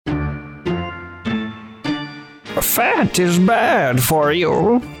Fat is bad for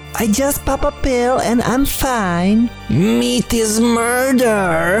you. I just pop a pill and I'm fine. Meat is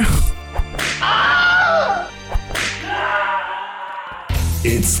murder.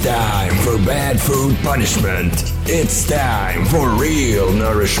 It's time for bad food punishment. It's time for real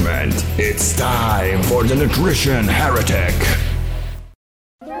nourishment. It's time for the Nutrition Heretic.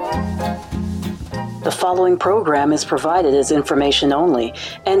 The following program is provided as information only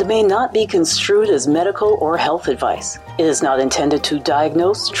and may not be construed as medical or health advice. It is not intended to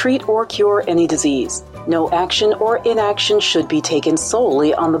diagnose, treat, or cure any disease. No action or inaction should be taken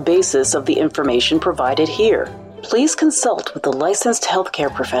solely on the basis of the information provided here. Please consult with a licensed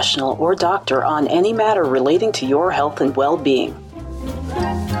healthcare professional or doctor on any matter relating to your health and well-being.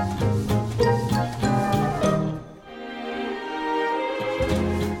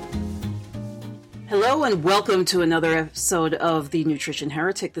 Hello and welcome to another episode of The Nutrition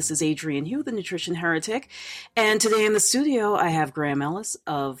Heretic. This is Adrienne Hugh, The Nutrition Heretic. And today in the studio, I have Graham Ellis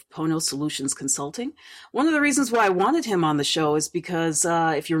of Pono Solutions Consulting. One of the reasons why I wanted him on the show is because,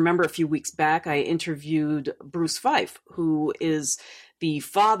 if you remember a few weeks back, I interviewed Bruce Fife, who is the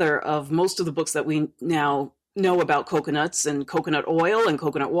father of most of the books that we now know about coconuts and coconut oil and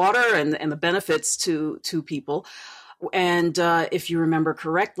coconut water and the benefits to people. And if you remember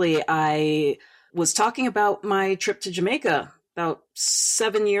correctly, I was talking about my trip to Jamaica about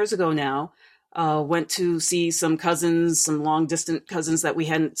 7 years ago now. Went to see some cousins, some long distant cousins that we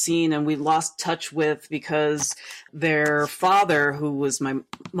hadn't seen and we lost touch with because their father, who was my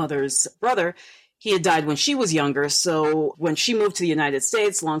mother's brother, he had died when she was younger. So when she moved to the United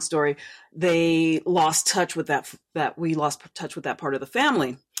States, long story, they lost touch with that we lost touch with that part of the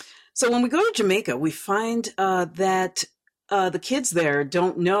family. So when we go to Jamaica, we find that the kids there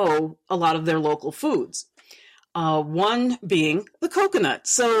don't know a lot of their local foods. One being the coconut.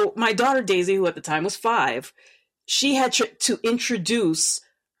 So my daughter Daisy, who at the time was 5, she had to introduce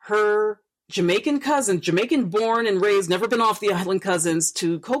her Jamaican cousins, Jamaican born and raised, never been off the island cousins,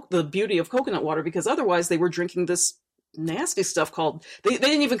 to the beauty of coconut water, because otherwise they were drinking this nasty stuff called, they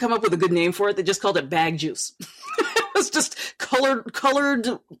didn't even come up with a good name for it. They just called it bag juice. It was just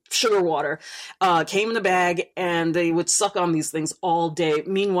colored sugar water, came in a bag, and they would suck on these things all day.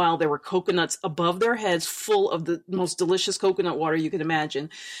 Meanwhile, there were coconuts above their heads full of the most delicious coconut water you could imagine.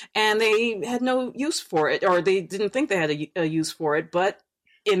 And they had no use for it, or they didn't think they had a use for it, but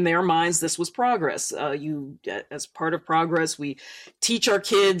in their minds, this was progress. As part of progress, we teach our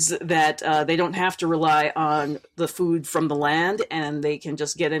kids that they don't have to rely on the food from the land, and they can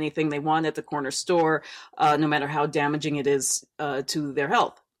just get anything they want at the corner store, no matter how damaging it is to their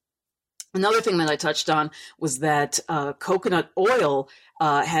health. Another thing that I touched on was that coconut oil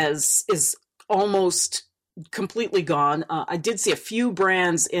is almost completely gone. I did see a few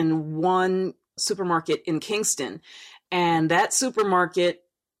brands in one supermarket in Kingston, and that supermarket,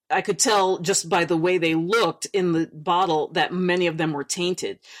 I could tell just by the way they looked in the bottle that many of them were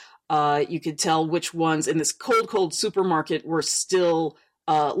tainted. You could tell which ones in this cold supermarket were still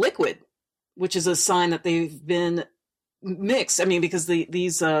liquid, which is a sign that they've been mixed. I mean, because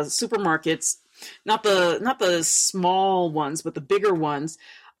these supermarkets, not the small ones, but the bigger ones,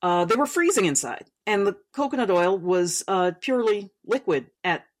 they were freezing inside. And the coconut oil was purely liquid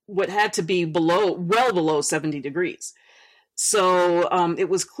at what had to be well below 70 degrees. So it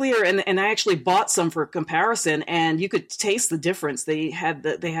was clear, and I actually bought some for comparison, and you could taste the difference. They had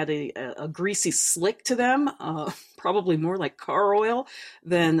a greasy slick to them, probably more like car oil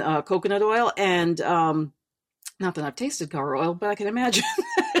than coconut oil. And not that I've tasted car oil, but I can imagine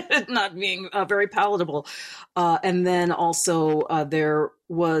it not being very palatable. And then also there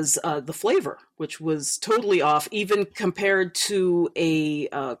was the flavor, which was totally off, even compared to a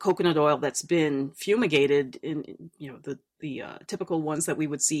coconut oil that's been fumigated in, the typical ones that we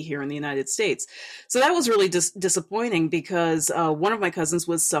would see here in the United States. So that was really disappointing because one of my cousins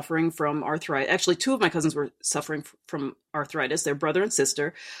was suffering from arthritis. Actually, 2 of my cousins were suffering from arthritis, their brother and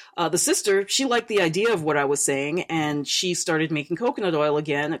sister. The sister, she liked the idea of what I was saying, and she started making coconut oil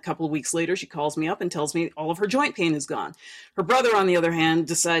again. A couple of weeks later, she calls me up and tells me all of her joint pain is gone. Her brother, on the other hand,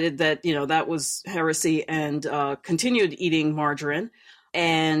 decided that, that was heresy and continued eating margarine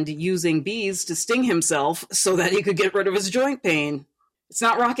and using bees to sting himself so that he could get rid of his joint pain. It's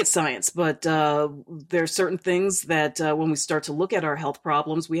not rocket science, but there are certain things that when we start to look at our health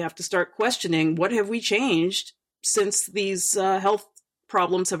problems, we have to start questioning, what have we changed since these health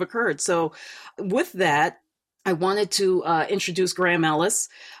problems have occurred? So with that, I wanted to introduce Graham Ellis.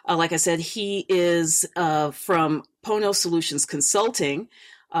 Like I said, he is from Pono Solutions Consulting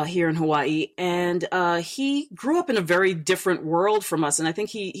here in Hawaii, and he grew up in a very different world from us. And I think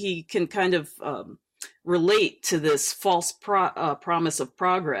he can kind of relate to this false promise of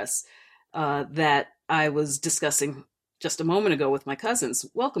progress that I was discussing just a moment ago with my cousins.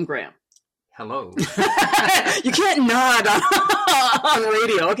 Welcome, Graham. Hello. You can't nod on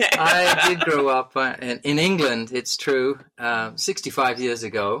radio. Okay. I did grow up in England, it's true, 65 years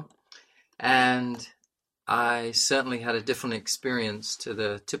ago. And I certainly had a different experience to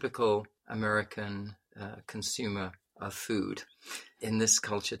the typical American consumer of food in this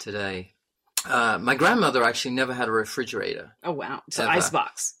culture today. My grandmother actually never had a refrigerator. Oh, wow. So ever.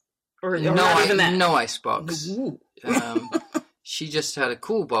 Icebox. Or No, not even that. no icebox. Ooh. She just had a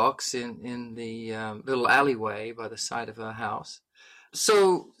cool box in the little alleyway by the side of her house.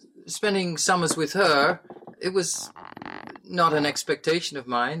 So spending summers with her, it was not an expectation of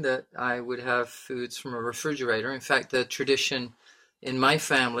mine that I would have foods from a refrigerator. In fact, the tradition in my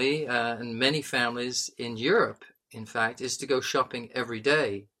family and many families in Europe, in fact, is to go shopping every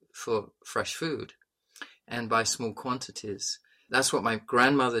day for fresh food and buy small quantities. That's what my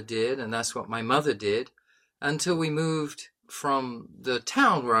grandmother did, and that's what my mother did until we moved from the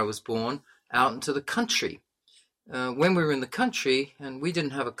town where I was born out into the country. When we were in the country, and we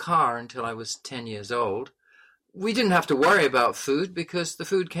didn't have a car until I was 10 years old, we didn't have to worry about food because the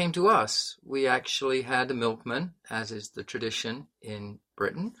food came to us. We actually had a milkman, as is the tradition in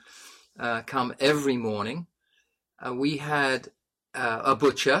Britain, come every morning. We had a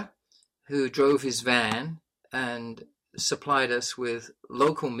butcher who drove his van and supplied us with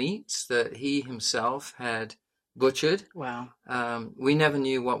local meats that he himself had butchered. Wow. We never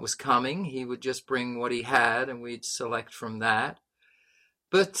knew what was coming. He would just bring what he had and we'd select from that.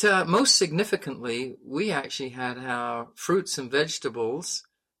 But most significantly, we actually had our fruits and vegetables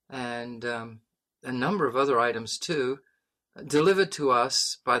and a number of other items too, delivered to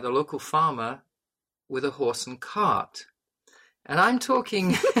us by the local farmer with a horse and cart. And I'm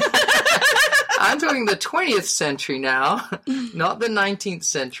talking I'm talking the 20th century now, not the 19th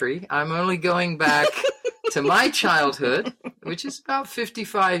century. I'm only going back to my childhood, which is about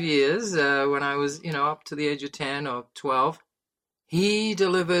 55 years, when I was, up to the age of 10 or 12. He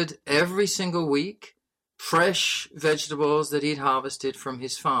delivered every single week fresh vegetables that he'd harvested from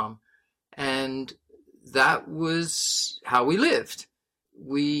his farm. And that was how we lived.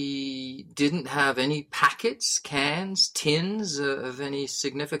 We didn't have any packets, cans, tins of any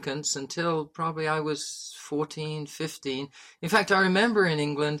significance until probably I was 14, 15. In fact, I remember in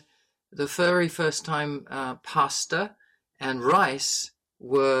England, the very first time pasta and rice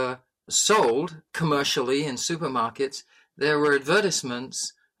were sold commercially in supermarkets. There were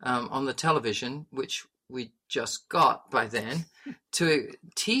advertisements on the television, which we just got by then, to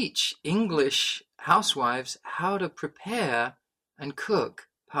teach English housewives how to prepare and cook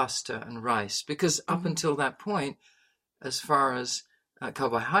pasta and rice. Because up until that point, as far as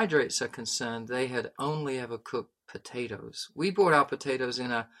carbohydrates are concerned, they had only ever cooked potatoes. We bought our potatoes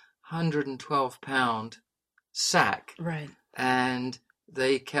in a 112-pound sack. Right. And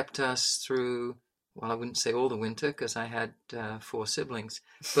they kept us through, well, I wouldn't say all the winter because I had 4 siblings,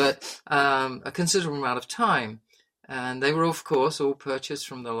 but a considerable amount of time. And they were, of course, all purchased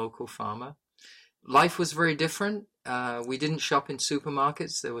from the local farmer. Life was very different. We didn't shop in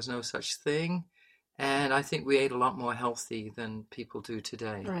supermarkets. There was no such thing. And I think we ate a lot more healthy than people do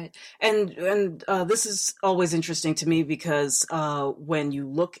today. Right. And this is always interesting to me because when you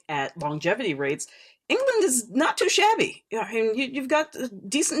look at longevity rates, England is not too shabby. I mean, you've got a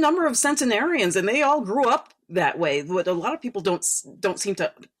decent number of centenarians, and they all grew up that way. What a lot of people don't seem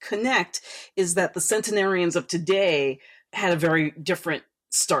to connect is that the centenarians of today had a very different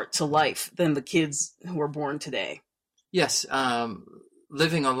start to life than the kids who were born today. Yes,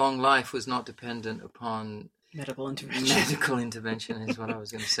 living a long life was not dependent upon medical intervention. Medical intervention is what I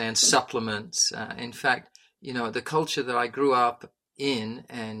was going to say, and supplements. In fact, the culture that I grew up in,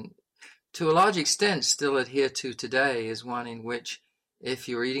 and to a large extent still adhere to today, is one in which if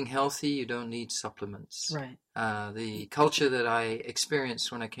you're eating healthy, you don't need supplements. Right. The culture that I experienced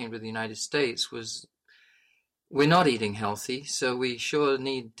when I came to the United States was, we're not eating healthy, so we sure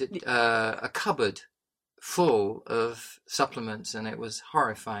need a cupboard full of supplements. And it was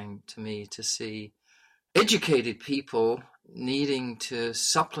horrifying to me to see educated people needing to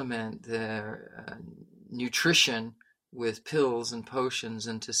supplement their nutrition with pills and potions,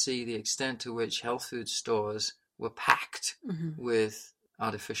 and to see the extent to which health food stores were packed with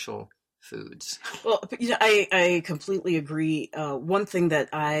artificial foods. Well, I completely agree. One thing that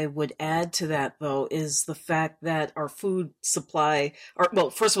I would add to that, though, is the fact that our food supply,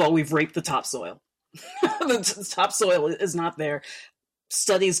 first of all, we've raped the topsoil. The topsoil is not there.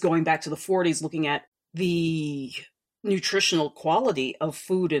 Studies going back to the 40s looking at the nutritional quality of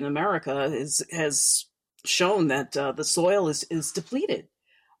food in America has shown that the soil is depleted.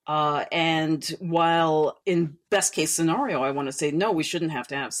 And while in best case scenario, I want to say, no, we shouldn't have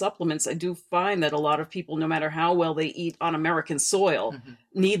to have supplements. I do find that a lot of people, no matter how well they eat on American soil,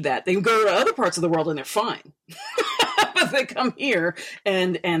 need that. They can go to other parts of the world and they're fine. But they come here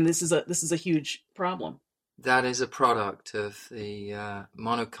and this is a huge problem. That is a product of the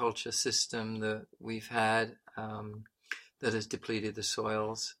monoculture system that we've had that has depleted the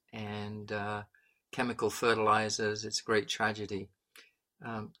soils, and chemical fertilizers. It's a great tragedy.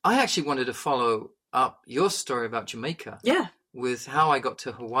 I actually wanted to follow up your story about Jamaica. Yeah. With how I got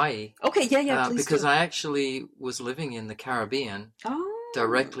to Hawaii. Okay, yeah, please because do. I actually was living in the Caribbean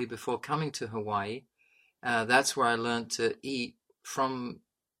directly before coming to Hawaii. That's where I learned to eat from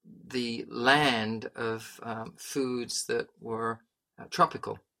the land of foods that were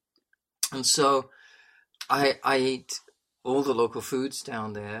tropical. And so I ate all the local foods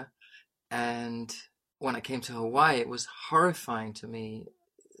down there. And when I came to Hawaii, it was horrifying to me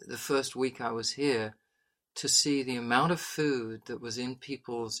the first week I was here to see the amount of food that was in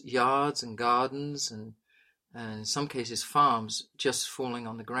people's yards and gardens and in some cases farms just falling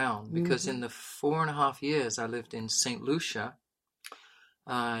on the ground. Because in the 4.5 years I lived in St. Lucia,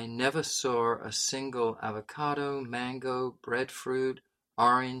 I never saw a single avocado, mango, breadfruit,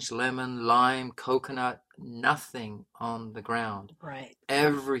 orange, lemon, lime, coconut, nothing on the ground. Right.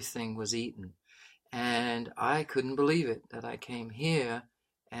 Everything was eaten. And I couldn't believe it that I came here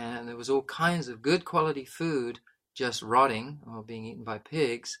and there was all kinds of good quality food just rotting or being eaten by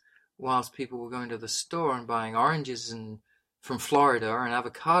pigs, whilst people were going to the store and buying oranges from Florida and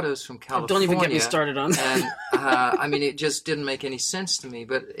avocados from California. Don't even get me started on that. And I mean, it just didn't make any sense to me.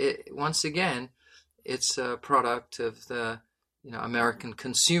 But once again, it's a product of the American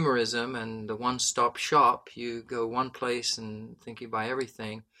consumerism and the one-stop shop. You go one place and think you buy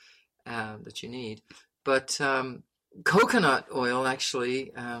everything that you need. But coconut oil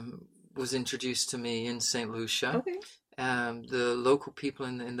actually was introduced to me in St. Lucia. Okay. The local people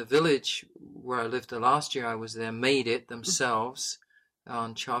in the village where I lived the last year I was there made it themselves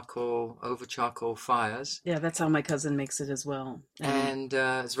on over charcoal fires. Yeah, that's how my cousin makes it as well. And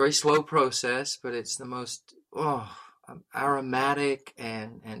it's a very slow process, but it's the most aromatic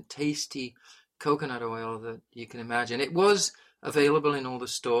and tasty coconut oil that you can imagine. It was available in all the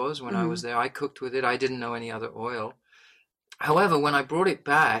stores when I was there. I cooked with it. I didn't know any other oil. However, when I brought it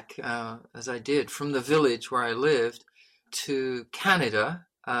back, as I did, from the village where I lived to Canada,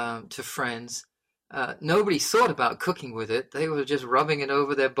 to friends, nobody thought about cooking with it. They were just rubbing it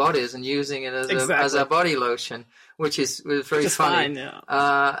over their bodies and using it as a body lotion, which was very funny. Fine,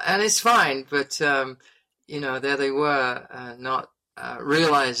 yeah. And it's fine, but there they were, not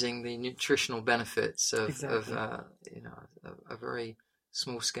realizing the nutritional benefits of a very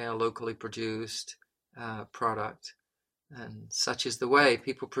small scale, locally produced product. And such is the way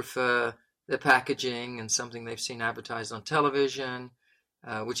people prefer the packaging and something they've seen advertised on television,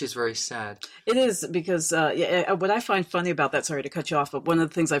 which is very sad. It is, because what I find funny about that, sorry to cut you off, but one of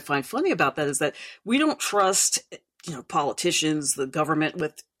the things I find funny about that is that we don't trust, politicians, the government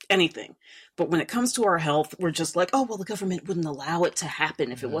with anything. But when it comes to our health, we're just like, oh, well, the government wouldn't allow it to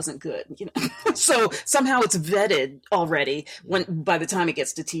happen if it wasn't good. So somehow it's vetted already by the time it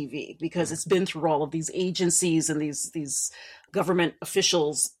gets to TV, because it's been through all of these agencies and these government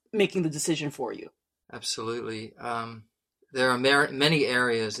officials making the decision for you. Absolutely. There are many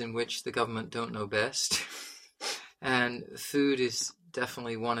areas in which the government don't know best. And food is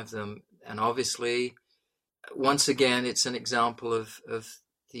definitely one of them. And obviously, once again, it's an example of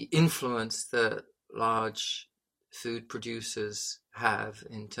the influence that large food producers have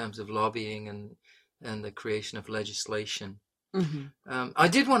in terms of lobbying and the creation of legislation. I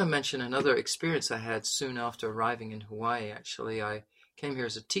did want to mention another experience I had soon after arriving in Hawaii. Actually, I came here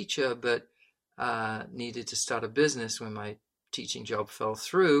as a teacher, but needed to start a business when my teaching job fell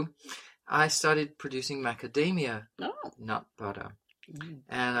through. I started producing macadamia nut butter.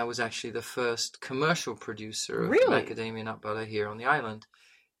 And I was actually the first commercial producer of macadamia nut butter here on the island.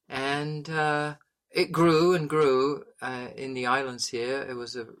 And it grew and grew in the islands here. It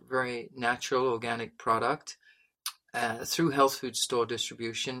was a very natural, organic product through health food store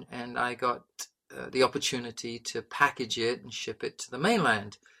distribution. And I got the opportunity to package it and ship it to the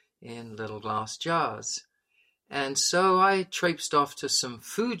mainland in little glass jars. And so I traipsed off to some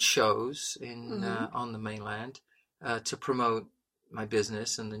food shows on the mainland to promote my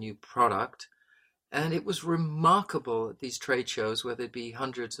business and the new product. And it was remarkable at these trade shows where there'd be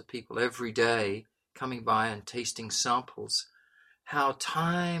hundreds of people every day coming by and tasting samples, how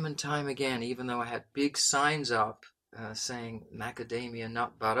time and time again, even though I had big signs up saying macadamia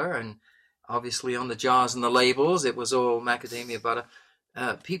nut butter, and obviously on the jars and the labels it was all macadamia butter,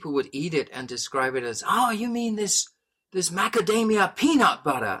 people would eat it and describe it as, oh, you mean this macadamia peanut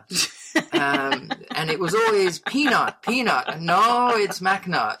butter? And it was always peanut. No, it's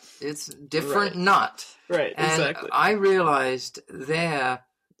macnut. It's different nut. Right, and exactly. I realized there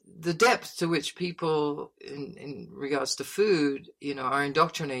the depth to which people in regards to food, are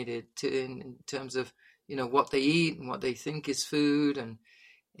indoctrinated in terms of, what they eat and what they think is food,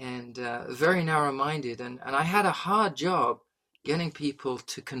 and very narrow-minded. And I had a hard job getting people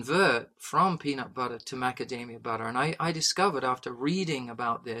to convert from peanut butter to macadamia butter. And I discovered after reading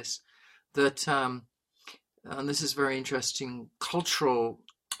about this that, and this is a very interesting cultural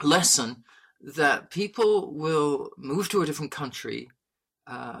lesson, that people will move to a different country,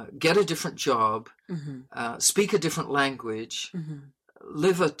 get a different job, speak a different language,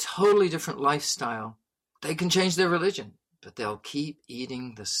 live a totally different lifestyle. They can change their religion, but they'll keep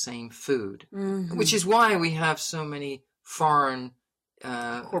eating the same food, which is why we have so many foreign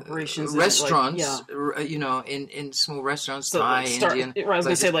corporations, restaurants, in small restaurants, so Thai, Indian. I was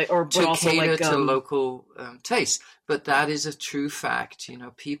going to say, to also cater to local tastes. But that is a true fact.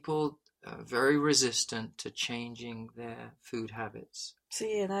 People are very resistant to changing their food habits.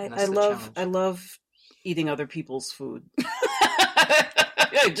 See, and I that's the love eating other people's food.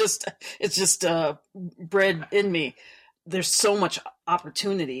 It's just bred in me. There's so much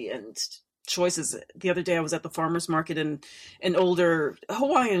opportunity and choices. The other day I was at the farmer's market, and an older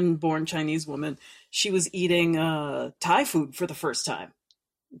Hawaiian-born Chinese woman, she was eating Thai food for the first time.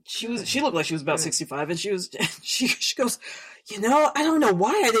 She looked like she was about 65, and she goes, I don't know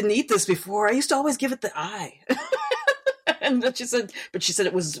why I didn't eat this before. I used to always give it the eye. And she said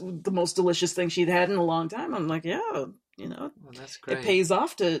it was the most delicious thing she'd had in a long time. I'm like, yeah, well, that's great. It pays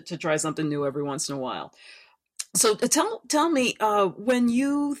off to try something new every once in a while. So tell me, when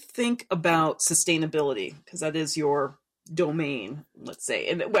you think about sustainability, because that is your domain, let's say,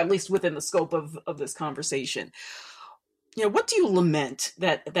 and at least within the scope of this conversation, what do you lament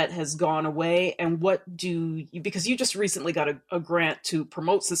that has gone away, and what do you, because you just recently got a grant to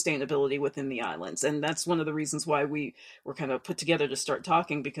promote sustainability within the islands, and that's one of the reasons why we were kind of put together to start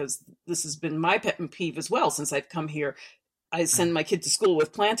talking, because this has been my pet peeve as well since I've come here. I send my kid to school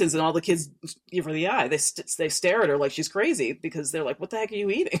with plantains, and all the kids give her the eye. They stare at her like she's crazy, because they're like, what the heck are you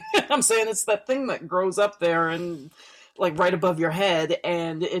eating? I'm saying it's that thing that grows up there and like right above your head,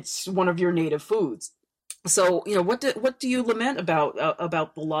 and it's one of your native foods. So, what do you lament about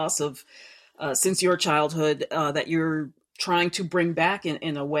the loss of, since your childhood, that you're trying to bring back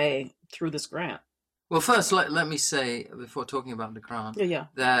in a way through this grant? Well, first, let me say, before talking about the grant,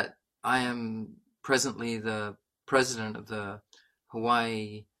 that I am presently the president of the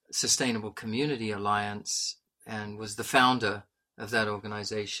Hawaii Sustainable Community Alliance, and was the founder of that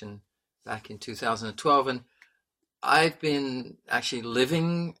organization back in 2012. And I've been actually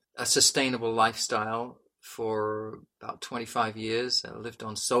living a sustainable lifestyle for about 25 years. I lived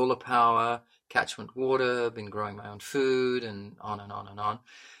on solar power, catchment water, been growing my own food, and on and on and on.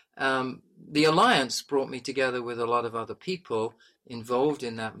 The Alliance brought me together with a lot of other people involved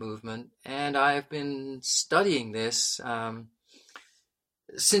in that movement, and I've been studying this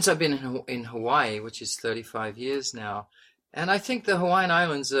since I've been in Hawaii, which is 35 years now. And I think the Hawaiian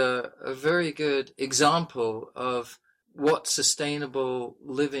Islands are a very good example of what sustainable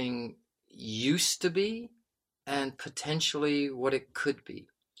living used to be, and potentially what it could be.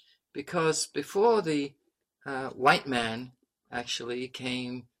 Because before the white man actually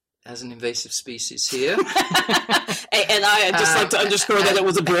came as an invasive species here. And I just like to underscore that it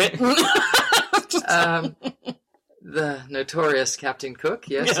was a Brit. The notorious Captain Cook,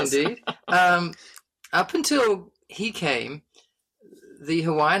 yes. Indeed. Up until he came, the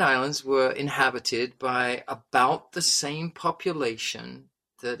Hawaiian Islands were inhabited by about the same population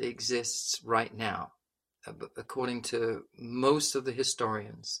that exists right now, according to most of the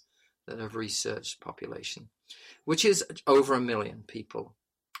historians that have researched population, which is over 1 million people.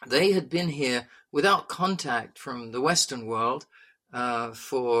 They had been here without contact from the Western world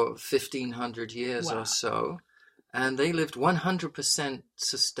for 1,500 years or so, and they lived 100%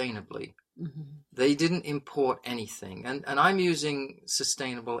 sustainably. Mm-hmm. They didn't import anything. And I'm using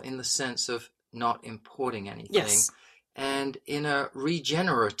sustainable in the sense of not importing anything, and in a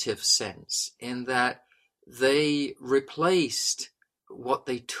regenerative sense, in that they replaced what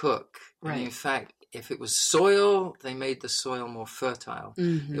they took. Right. And in fact, if it was soil, they made the soil more fertile.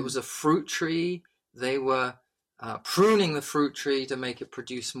 Mm-hmm. It was a fruit tree, they were pruning the fruit tree to make it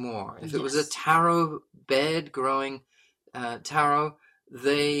produce more. If it was a taro bed growing taro,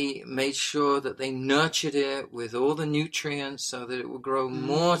 they made sure that they nurtured it with all the nutrients so that it would grow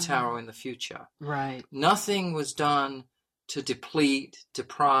more taro in the future. Right. Nothing was done to deplete,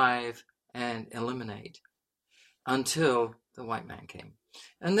 deprive, and eliminate until the white man came.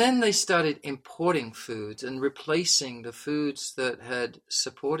 And then they started importing foods and replacing the foods that had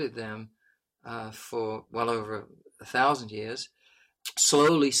supported them for well over 1,000 years,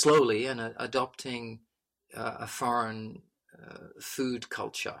 slowly, and adopting a foreign food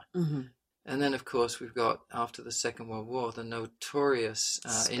culture. Mm-hmm. And then, of course, we've got, after the Second World War, the notorious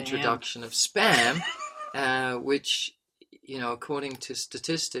introduction of Spam, which, according to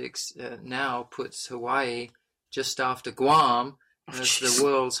statistics, now puts Hawaii just after Guam as the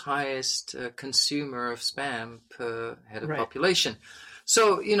world's highest consumer of Spam per head of population.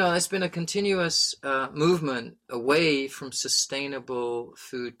 So, there's been a continuous movement away from sustainable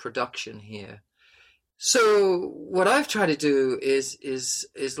food production here. So what I've tried to do is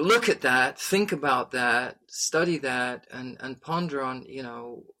look at that, think about that, study that, and ponder on,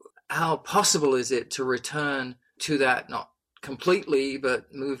 how possible is it to return to that, not completely,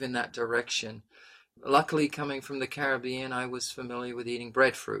 but move in that direction. Luckily, coming from the Caribbean, I was familiar with eating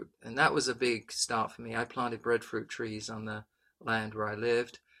breadfruit, and that was a big start for me. I planted breadfruit trees on the land where I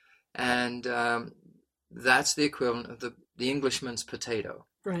lived, and that's the equivalent of the Englishman's potato.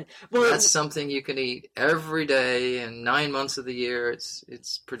 Right. Well, that's something you can eat every day, and 9 months of the year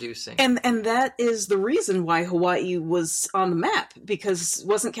it's producing. And that is the reason why Hawaii was on the map, because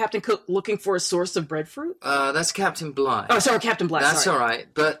wasn't Captain Cook looking for a source of breadfruit? That's Captain Bligh. Oh, sorry, Captain Bligh. That's sorry. all right.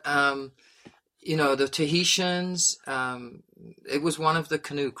 But the Tahitians, it was one of the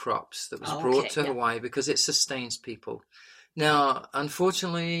canoe crops that was brought to Hawaii because it sustains people. Now,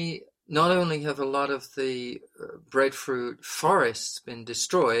 unfortunately, not only have a lot of the breadfruit forests been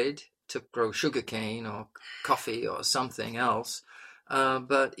destroyed to grow sugarcane or coffee or something else,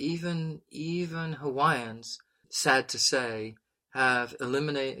 but even Hawaiians, sad to say, have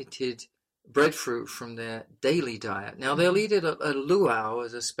eliminated breadfruit from their daily diet. Now, they'll eat it at luau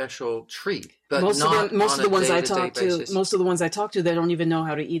as a special treat, but most of the ones I talk to, they don't even know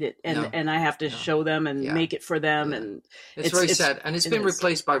how to eat it, and I have to show them and make it for them, and it's very sad. And it's been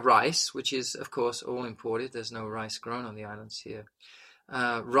replaced by rice, which is, of course, all imported. There's no rice grown on the islands here.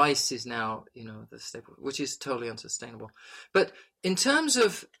 Rice is now, the staple, which is totally unsustainable. But in terms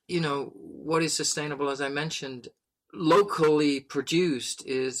of, what is sustainable, as I mentioned, locally produced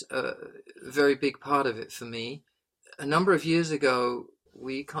is a very big part of it for me. A number of years ago,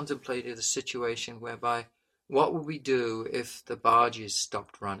 we contemplated a situation whereby what would we do if the barges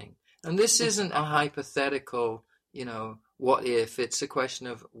stopped running? And this isn't a hypothetical, what if, it's a question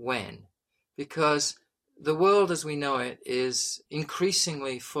of when. Because the world as we know it is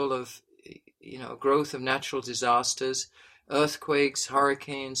increasingly full of, growth of natural disasters, earthquakes,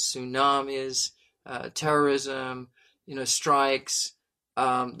 hurricanes, tsunamis, terrorism, strikes.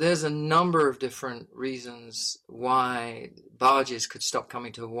 There's a number of different reasons why barges could stop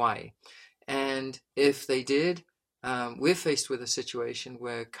coming to Hawaii. And if they did, we're faced with a situation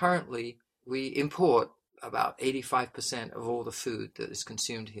where currently we import about 85% of all the food that is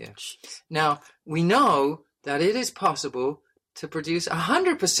consumed here. Now, we know that it is possible to produce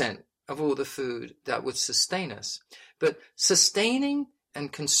 100% of all the food that would sustain us. But sustaining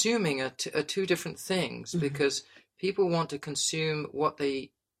and consuming are two different things, because people want to consume what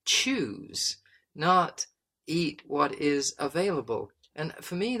they choose, not eat what is available. And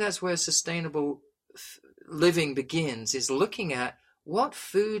for me, that's where sustainable living begins, is looking at what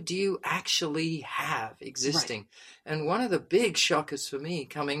food do you actually have existing. Right. And one of the big shockers for me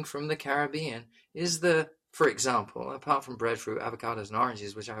coming from the Caribbean is for example, apart from breadfruit, avocados, and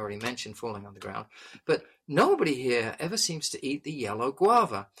oranges, which I already mentioned falling on the ground, but nobody here ever seems to eat the yellow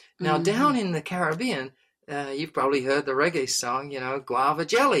guava. Now, down in the Caribbean, you've probably heard the reggae song, guava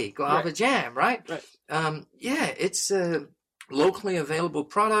jelly, guava jam, right? It's a locally available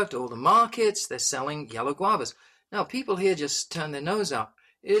product. All the markets, they're selling yellow guavas. Now, people here just turn their nose up.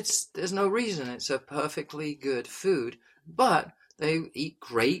 There's no reason. It's a perfectly good food, but they eat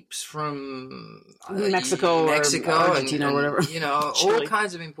grapes from Mexico or Argentina or whatever. All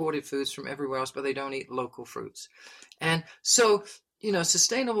kinds of imported foods from everywhere else, but they don't eat local fruits. And so,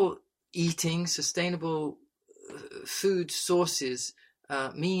 sustainable eating, sustainable food sources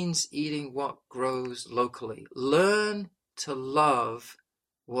means eating what grows locally. Learn to love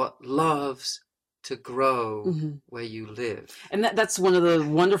what loves to grow where you live. And that's one of the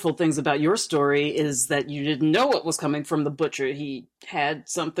wonderful things about your story is that you didn't know what was coming from the butcher. He had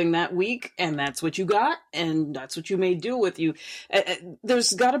something that week, and that's what you got, and that's what you made do with you.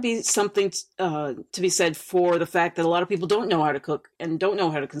 There's got to be something to be said for the fact that a lot of people don't know how to cook and don't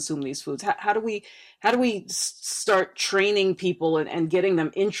know how to consume these foods. How do we start training people and getting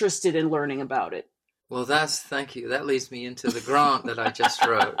them interested in learning about it? Well, thank you. That leads me into the grant that I just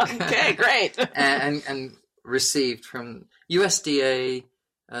wrote. Okay, great. and received from USDA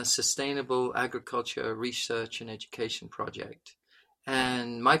Sustainable Agriculture Research and Education Project.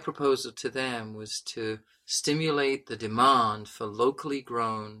 And my proposal to them was to stimulate the demand for locally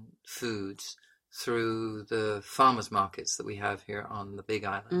grown foods through the farmers markets that we have here on the Big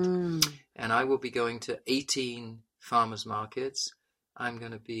Island. And I will be going to 18 farmers markets. I'm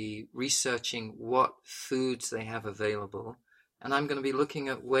going to be researching what foods they have available, and I'm going to be looking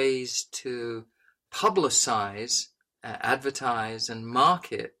at ways to publicize, advertise, and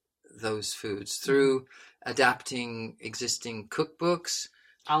market those foods through adapting existing cookbooks.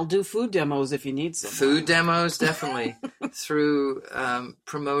 I'll do food demos if you need some. Food demos, definitely. Through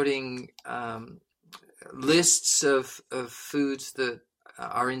promoting lists of foods that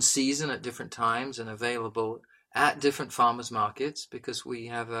are in season at different times and available at different farmers markets, because we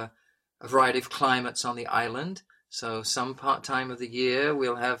have a variety of climates on the island. So some time of the year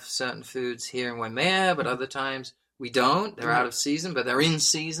we'll have certain foods here in Waimea, but other times we don't. They're out of season, but they're in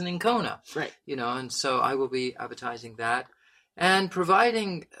season in Kona. Right. And so I will be advertising that and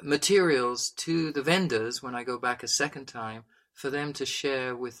providing materials to the vendors when I go back a second time for them to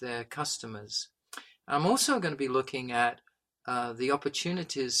share with their customers. I'm also going to be looking at the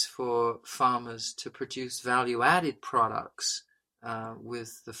opportunities for farmers to produce value-added products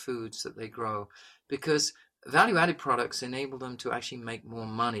with the foods that they grow, because value-added products enable them to actually make more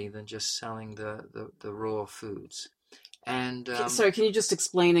money than just selling the raw foods. And sorry, can you just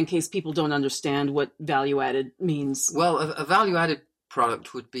explain, in case people don't understand, what value-added means? Well, a value-added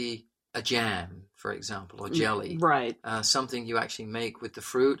product would be a jam, for example, or jelly. Right. Something you actually make with the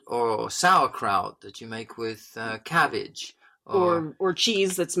fruit, or sauerkraut that you make with cabbage. Or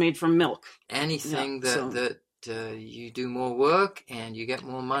cheese that's made from milk. Anything that you do more work and you get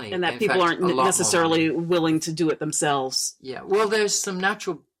more money. And that people aren't necessarily willing to do it themselves. Yeah, well, there's some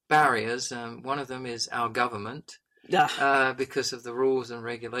natural barriers. One of them is our government. Because of the rules and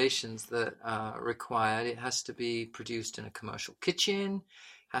regulations that are required. It has to be produced in a commercial kitchen,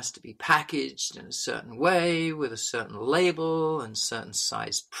 has to be packaged in a certain way with a certain label and certain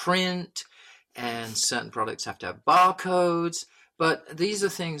size print. And certain products have to have barcodes. But these are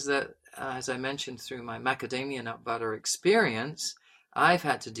things that, as I mentioned, through my macadamia nut butter experience, I've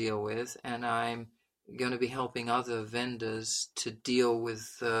had to deal with, and I'm going to be helping other vendors to deal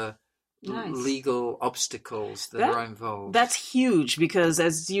with legal obstacles that are involved. That's huge, because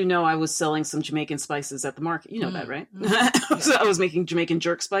as you know, I was selling some Jamaican spices at the market. You know that, right? So I was making Jamaican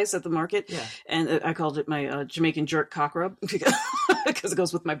jerk spice at the market. Yeah. And I called it my Jamaican jerk cock rub because it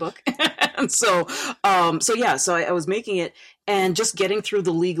goes with my book. And so I was making it and just getting through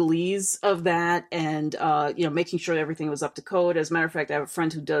the legalese of that, and making sure everything was up to code. As a matter of fact, I have a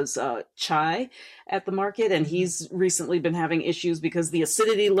friend who does chai at the market, and he's recently been having issues because the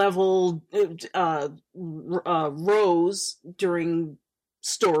acidity level rose during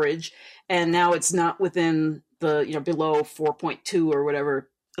storage, and now it's not within the below 4.2 or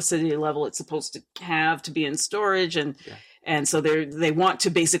whatever acidity level it's supposed to have to be in storage, and so they want to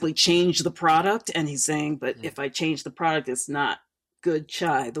basically change the product, and he's saying, but if I change the product, it's not good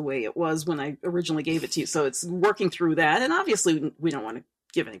chai the way it was when I originally gave it to you. So it's working through that, and obviously we don't want to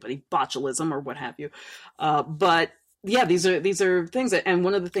give anybody botulism or what have you, but yeah, these are things that, and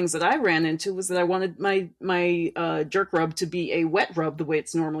one of the things that I ran into was that I wanted my jerk rub to be a wet rub the way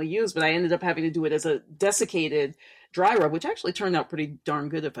it's normally used, but I ended up having to do it as a desiccated dry rub, which actually turned out pretty darn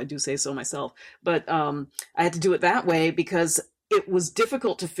good, if I do say so myself. But I had to do it that way because it was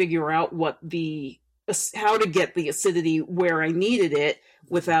difficult to figure out how to get the acidity where I needed it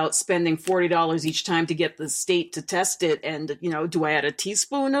without spending $40 each time to get the state to test it. And, do I add a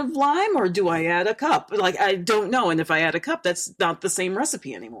teaspoon of lime or do I add a cup? I don't know. And if I add a cup, that's not the same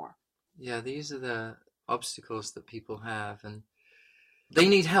recipe anymore. Yeah, these are the obstacles that people have, and they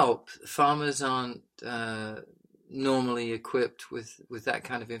need help. Farmers aren't normally equipped with that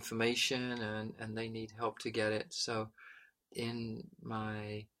kind of information, and they need help to get it. So in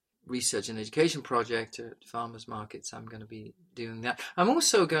my research and education project at farmers markets, I'm going to be doing that. I'm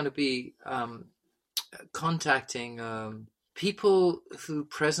also going to be contacting people who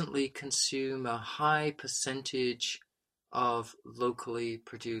presently consume a high percentage of locally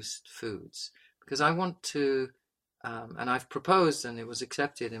produced foods, because I want to, and I've proposed, and it was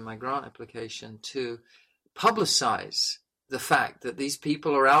accepted in my grant application, to publicize the fact that these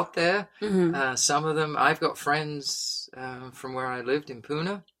people are out there. Some of them, I've got friends from where I lived in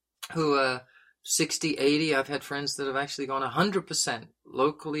Pune who are 60, 80. I've had friends that have actually gone 100%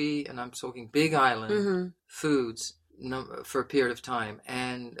 locally, and I'm talking Big Island foods for a period of time.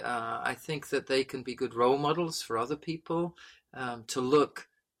 And I think that they can be good role models for other people to look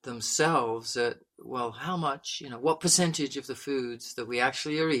themselves at, well, how much, what percentage of the foods that we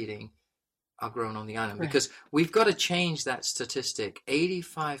actually are eating are grown on the island, because we've got to change that statistic.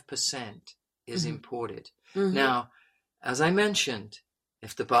 85% is imported. Now, as I mentioned,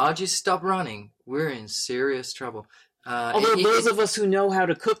 if the barges stop running, we're in serious trouble. Although those of us who know how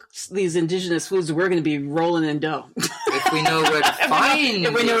to cook these indigenous foods, we're going to be rolling in dough. If we know where to find.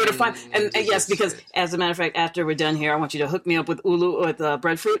 If we know where to find. And yes, because as a matter of fact, after we're done here, I want you to hook me up with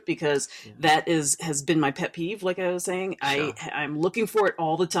breadfruit, because that has been my pet peeve, like I was saying. Sure. I'm looking for it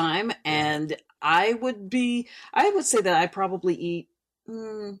all the time. And I would say that I probably eat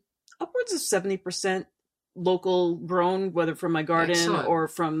upwards of 70% local grown, whether from my garden Excellent. Or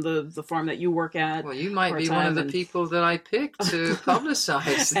from the farm that you work at. Well, you might be one of the people that I picked to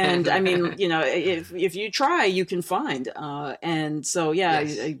publicize. And I mean, if you try, you can find. And so,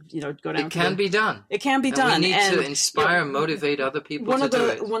 yes. Go down. It can be done. It can be done. We need to inspire and motivate other people to do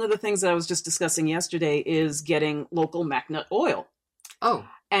it. One of the things that I was just discussing yesterday is getting local MacNut oil. Oh.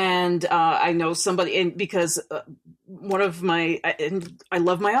 And I know somebody, and because I love my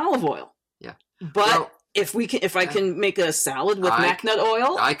olive oil. Yeah. But if I can make a salad with MacNut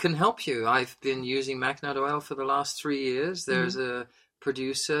oil, I can help you. I've been using MacNut oil for the last 3 years. There's a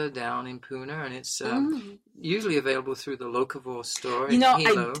producer down in Pune, and it's usually available through the Locavore store.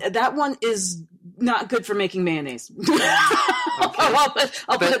 That one is not good for making mayonnaise. Okay.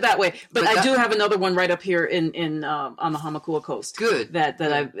 I'll put it that way. But I do have another one right up here in on the Hamakua coast. Good.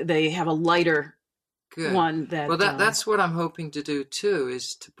 They have a lighter Good. one that. Well, that's what I'm hoping to do too,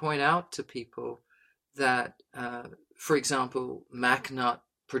 is to point out to people that, for example, MacNut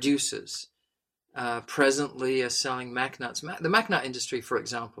producers presently are selling MacNuts. The MacNut industry, for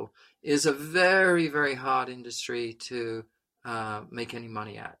example, is a very, very hard industry to make any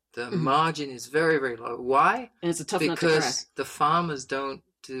money at. The margin is very, very low. Why? And it's a tough nut to crack. Because the farmers don't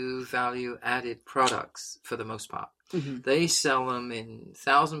do value-added products for the most part. They sell them in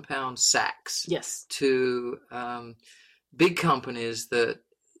 1,000-pound sacks to big companies that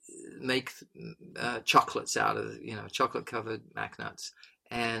make chocolates out of chocolate-covered MacNuts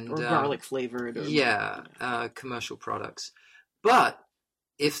or garlic flavored. Commercial products. But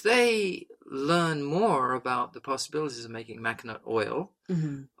if they learn more about the possibilities of making MacNut oil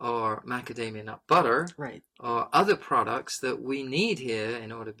or macadamia nut butter, or other products that we need here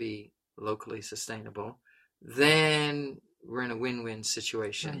in order to be locally sustainable, then we're in a win-win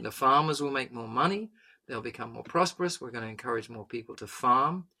situation. Right. The farmers will make more money. They'll become more prosperous. We're going to encourage more people to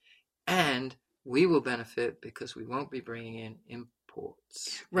farm. And we will benefit because we won't be bringing in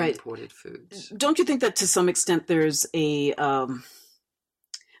imported foods. Don't you think that to some extent there's an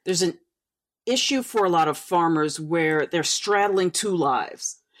issue for a lot of farmers where they're straddling two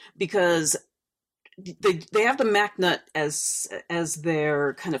lives, because they have the MacNut as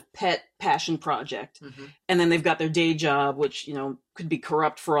their kind of pet passion project, and then they've got their day job, which could be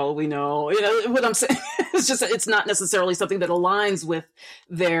corrupt for all we know. What I'm saying is just it's not necessarily something that aligns with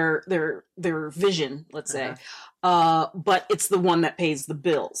their vision, let's say. But it's the one that pays the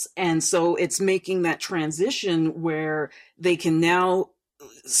bills, and so it's making that transition where they can now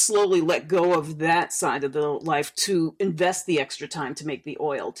slowly let go of that side of the life to invest the extra time to make the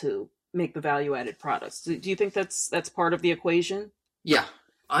oil, to make the value-added products. Do you think that's part of the equation? Yeah.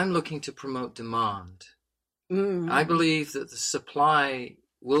 I'm looking to promote demand. I believe that the supply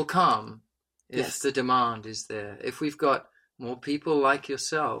will come if the demand is there. If we've got more people like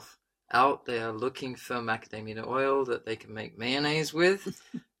yourself out there looking for macadamia nut oil that they can make mayonnaise with,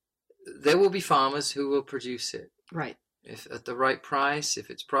 there will be farmers who will produce it. Right. If at the right price, if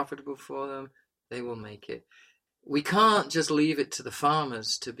it's profitable for them, they will make it. We can't just leave it to the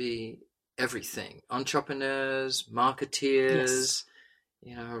farmers to be everything. Entrepreneurs, marketeers,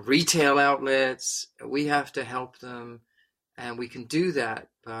 retail outlets, we have to help them. And we can do that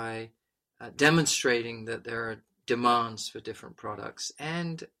by demonstrating that there are demands for different products.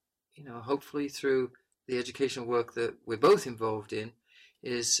 And, hopefully through the educational work that we're both involved in,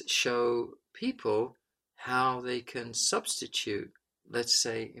 is show people how they can substitute, let's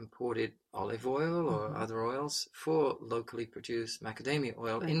say, imported olive oil or other oils for locally produced macadamia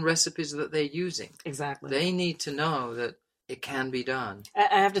oil in recipes that they're using. Exactly. They need to know that it can be done.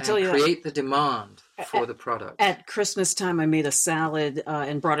 I have to tell you, create the demand for the product. At Christmas time, I made a salad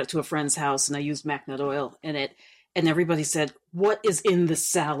and brought it to a friend's house, and I used McNutt oil in it. And everybody said, "What is in the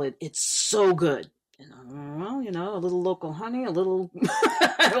salad? It's so good." And, well, you know, a little local honey, a little,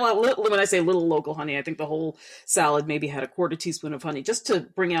 when I say little local honey, I think the whole salad maybe had a quarter teaspoon of honey, just to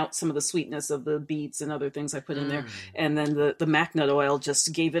bring out some of the sweetness of the beets and other things I put in there. And then the McNutt oil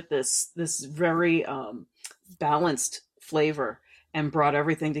just gave it this very balanced flavor and brought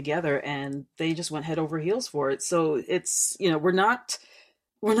everything together, and they just went head over heels for it. So it's, you know, we're not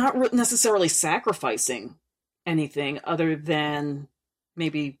necessarily sacrificing anything other than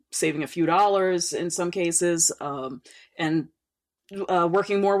maybe saving a few dollars in some cases, and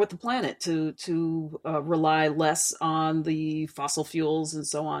working more with the planet to rely less on the fossil fuels and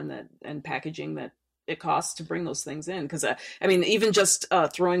so on and packaging that it costs to bring those things in. Because I mean, even just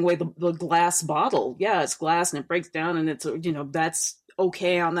throwing away the glass bottle, yeah, it's glass and it breaks down, and it's, you know, that's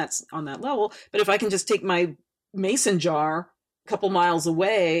okay on that level. But if I can just take my mason jar a couple miles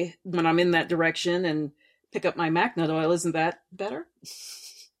away when I'm in that direction and pick up my McNutt oil, isn't that better?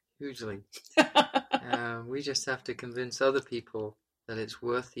 Hugely. We just have to convince other people that it's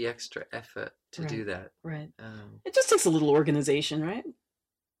worth the extra effort to do that. Right. It just takes a little organization, right?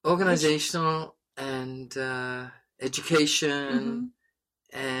 Organizational and education.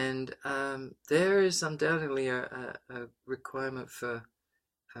 And there is undoubtedly a requirement for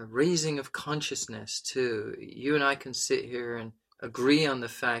a raising of consciousness too. You and I can sit here and agree on the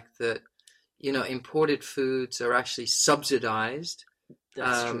fact that, you know, imported foods are actually subsidized.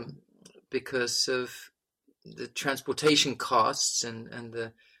 That's true. Because of the transportation costs and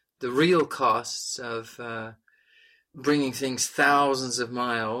the real costs of bringing things thousands of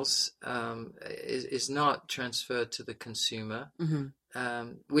miles is not transferred to the consumer,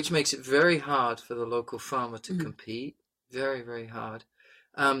 which makes it very hard for the local farmer to compete. Very, very hard.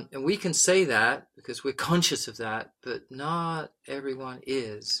 And we can say that because we're conscious of that, but not everyone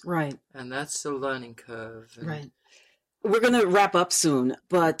is. Right. And that's the learning curve. Right. We're going to wrap up soon,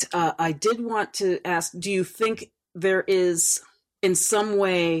 but I did want to ask, do you think there is in some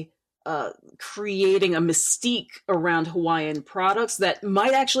way creating a mystique around Hawaiian products that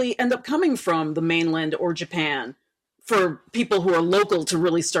might actually end up coming from the mainland or Japan for people who are local to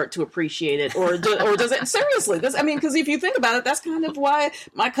really start to appreciate it? Or does it, seriously, I mean, because if you think about it, that's kind of why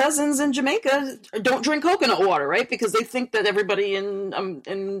my cousins in Jamaica don't drink coconut water, right? Because they think that everybody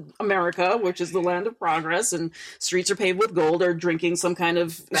in America, which is the land of progress and streets are paved with gold, are drinking some kind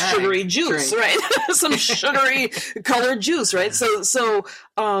of sugary juice, right? Some sugary colored juice, right? So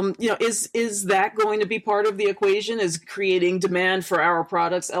you know, is that going to be part of the equation, is creating demand for our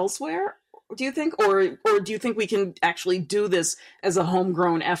products elsewhere? Do you think, or do you think we can actually do this as a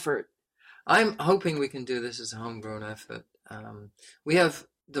homegrown effort? I'm hoping we can do this as a homegrown effort. We have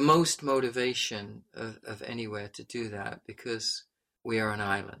the most motivation of anywhere to do that because we are an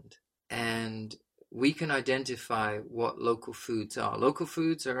island and we can identify what local foods are. Local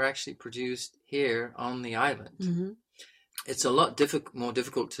foods are actually produced here on the island. It's a lot more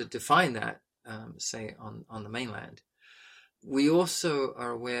difficult to define that, say, on the mainland. We also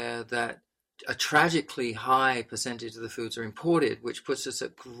are aware that a tragically high percentage of the foods are imported, which puts us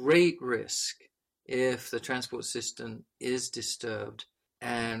at great risk if the transport system is disturbed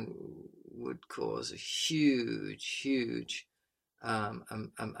and would cause a huge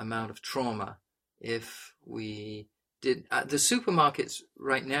amount of trauma if we did. The supermarkets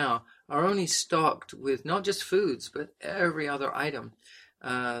right now are only stocked with not just foods, but every other item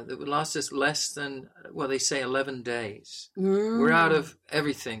that would last us less than, well, they say 11 days. We're out of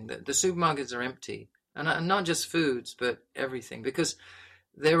everything. The supermarkets are empty. And not just foods, but everything. Because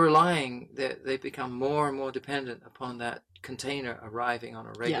they've become more and more dependent upon that container arriving on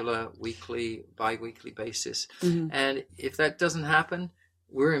a regular, weekly, bi-weekly basis. And if that doesn't happen,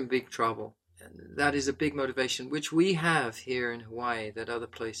 we're in big trouble. And that is a big motivation, which we have here in Hawaii that other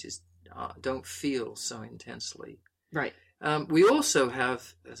places don't feel so intensely. Right. We also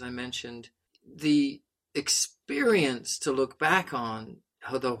have, as I mentioned, the experience to look back on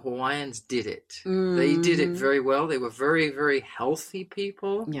how the Hawaiians did it. They did it very well. They were very, very healthy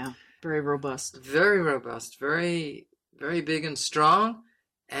people. Yeah, very robust. Very robust, very, very big and strong.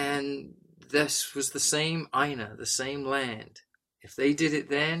 And this was the same Aina, the same land. If they did it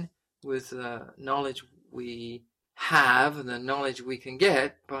then with the knowledge we have and the knowledge we can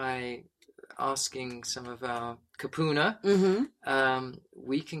get by asking some of our kapuna,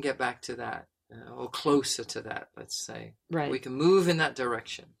 we can get back to that, or closer to that, let's say. Right. We can move in that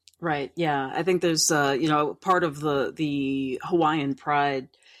direction. Right, yeah. I think there's, part of the Hawaiian pride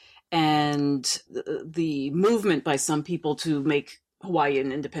and the movement by some people to make Hawaii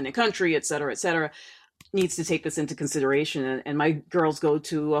an independent country, et cetera, needs to take this into consideration. And my girls go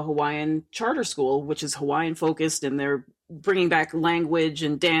to a Hawaiian charter school, which is Hawaiian focused, and they're bringing back language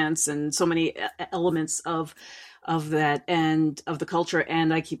and dance and so many elements of that and of the culture.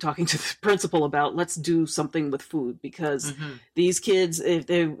 And I keep talking to the principal about, let's do something with food, because these kids,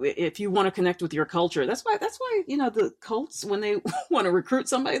 if you want to connect with your culture, that's why the cults, when they want to recruit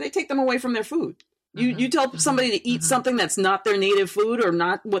somebody, they take them away from their food. You tell somebody to eat something that's not their native food or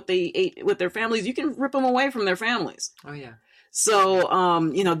not what they ate with their families, you can rip them away from their families. Oh yeah. So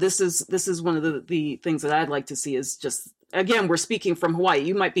this is one of the things that I'd like to see, is just, again, we're speaking from Hawaii.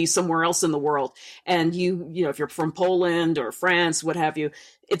 You might be somewhere else in the world, and if you're from Poland or France, what have you,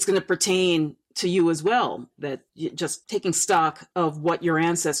 it's going to pertain to you as well. That just taking stock of what your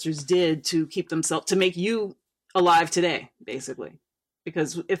ancestors did to keep themselves, to make you alive today, basically.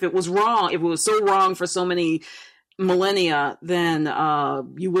 Because if it was so wrong for so many millennia, then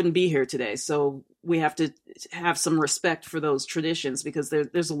you wouldn't be here today. So we have to have some respect for those traditions, because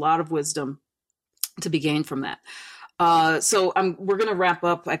there's a lot of wisdom to be gained from that. So we're going to wrap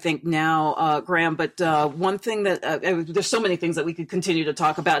up, I think, now, Graham. But one thing that there's so many things that we could continue to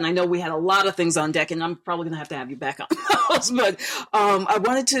talk about, and I know we had a lot of things on deck, and I'm probably going to have you back on those. But I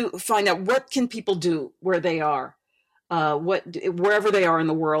wanted to find out, what can people do where they are, wherever they are in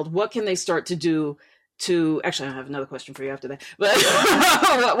the world. What can they start to do to? Actually, I have another question for you after that. But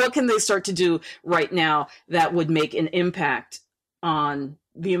what can they start to do right now that would make an impact on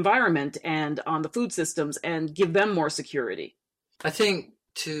the environment and on the food systems and give them more security? I think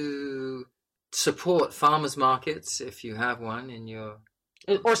to support farmers markets, if you have one in your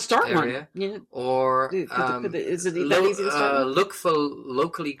or start area, one, or is it that easy to start? Look for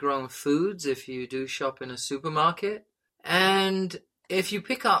locally grown foods if you do shop in a supermarket, and if you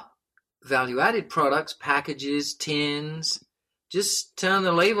pick up value-added products, packages, tins, just turn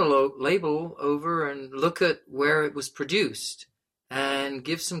the label over and look at where it was produced, and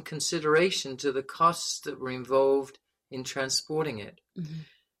give some consideration to the costs that were involved in transporting it.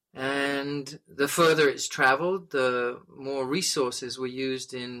 And the further it's traveled, the more resources were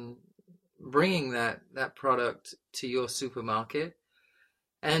used in bringing that product to your supermarket.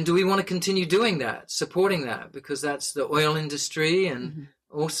 And do we want to continue doing that, supporting that? Because that's the oil industry and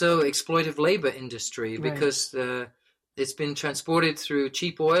also exploitive labor industry, because it's been transported through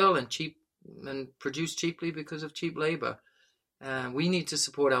cheap oil and produced cheaply because of cheap labor. We need to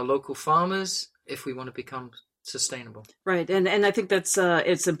support our local farmers if we want to become sustainable. Right. And I think that's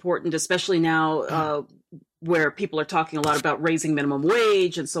it's important, especially now where people are talking a lot about raising minimum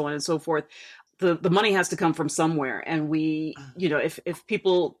wage and so on and so forth. The money has to come from somewhere. And we, if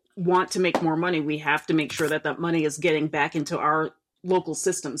people want to make more money, we have to make sure that money is getting back into our local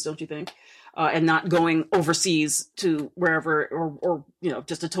systems, don't you think? And not going overseas to wherever or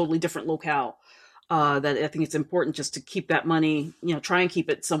just a totally different locale. That I think it's important just to keep that money, try and keep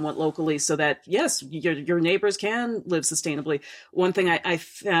it somewhat locally, so that, yes, your neighbors can live sustainably. One thing I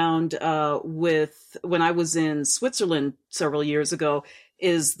found when I was in Switzerland several years ago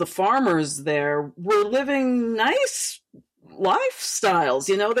is the farmers there were living nice lifestyles.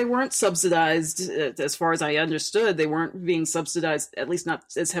 They weren't subsidized, as far as I understood. They weren't being subsidized, at least not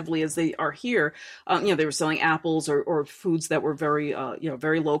as heavily as they are here. They were selling apples or foods that were very,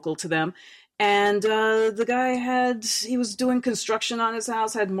 very local to them. And the guy he was doing construction on his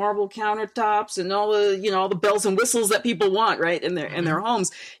house, had marble countertops and all the bells and whistles that people want, right, in their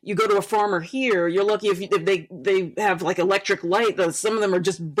homes. You go to a farmer here, you're lucky if they have like electric light. Some of them are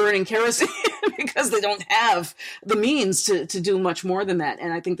just burning kerosene because they don't have the means to do much more than that.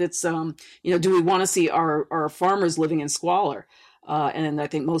 And I think that's do we want to see our farmers living in squalor? And I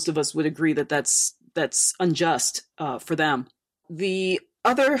think most of us would agree that that's unjust for them.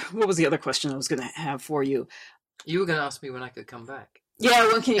 What was the other question I was going to have for you? You were going to ask me when I could come back. Yeah,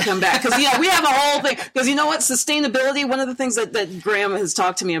 when can you come back? Because, we have a whole thing. Because you know what? Sustainability, one of the things that Graham has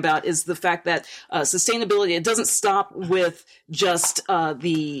talked to me about is the fact that sustainability, it doesn't stop with just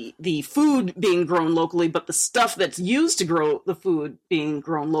the food being grown locally, but the stuff that's used to grow the food being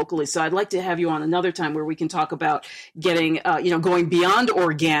grown locally. So I'd like to have you on another time where we can talk about getting, going beyond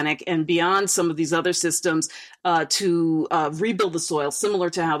organic and beyond some of these other systems to rebuild the soil, similar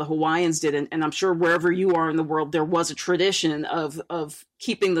to how the Hawaiians did. And I'm sure wherever you are in the world, there was a tradition of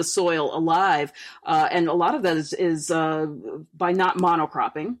keeping the soil alive. And a lot of that is by not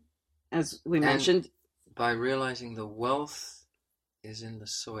monocropping, as we mentioned. By realizing the wealth is in the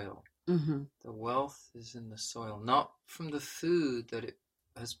soil. Mm-hmm. The wealth is in the soil, not from the food that it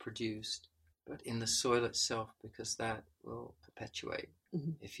has produced, but in the soil itself, because that will perpetuate.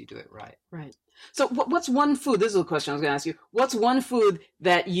 if you do it right. Right. So what's one food, this is a question I was going to ask you, what's one food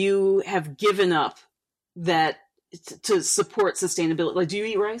that you have given up that to support sustainability? Like, do you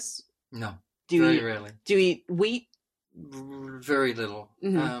eat rice? No, Very rarely. Do you eat wheat? Very little.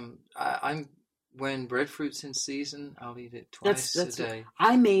 When breadfruit's in season, I'll eat it twice a day.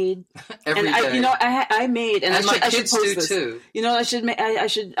 I made every day. I made, and my I should kids post do this too.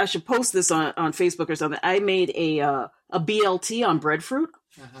 I should post this on Facebook or something. I made a BLT on breadfruit.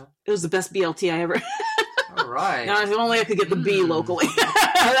 It was the best BLT I ever. All right. Now, if only I could get the B locally.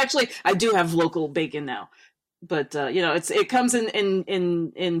 Actually, I do have local bacon now. But it comes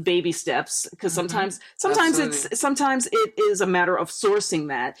in baby steps, because sometimes it is a matter of sourcing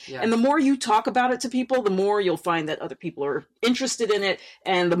that. Yeah. And the more you talk about it to people, the more you'll find that other people are interested in it,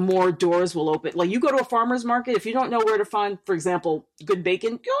 and the more doors will open. Like, you go to a farmer's market, if you don't know where to find, for example, good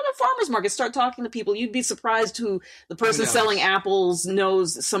bacon, go to a farmer's market, start talking to people. You'd be surprised who the person selling apples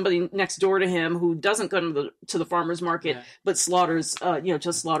knows somebody next door to him who doesn't go to the farmer's market, but slaughters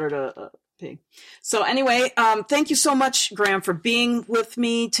just slaughtered a pig. So anyway, thank you so much, Graham, for being with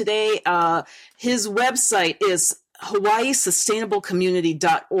me today. His website is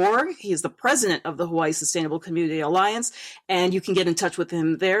HawaiiSustainableCommunity.org. He is the president of the Hawaii Sustainable Community Alliance, and you can get in touch with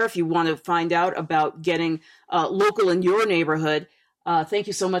him there if you want to find out about getting local in your neighborhood. Thank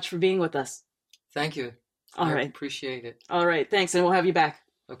you so much for being with us. Thank you. I appreciate it. All right, thanks, and we'll have you back.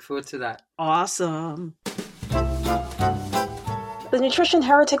 Look forward to that. Awesome. The Nutrition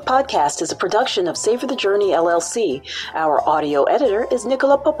Heretic Podcast is a production of Savor the Journey, LLC. Our audio editor is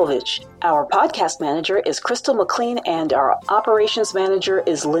Nikola Popovich. Our podcast manager is Crystal McLean, and our operations manager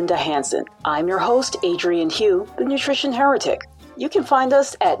is Linda Hansen. I'm your host, Adrian Hugh, the Nutrition Heretic. You can find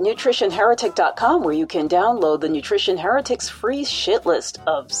us at nutritionheretic.com, where you can download the Nutrition Heretic's free shit list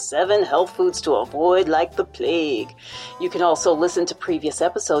of 7 health foods to avoid like the plague. You can also listen to previous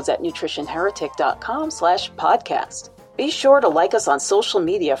episodes at nutritionheretic.com/podcast. Be sure to like us on social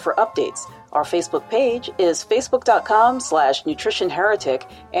media for updates. Our Facebook page is facebook.com/nutritionheretic,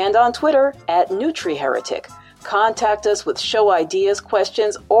 and on Twitter @NutriHeretic. Contact us with show ideas,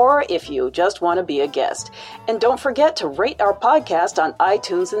 questions, or if you just want to be a guest. And don't forget to rate our podcast on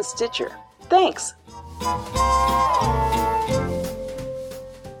iTunes and Stitcher. Thanks.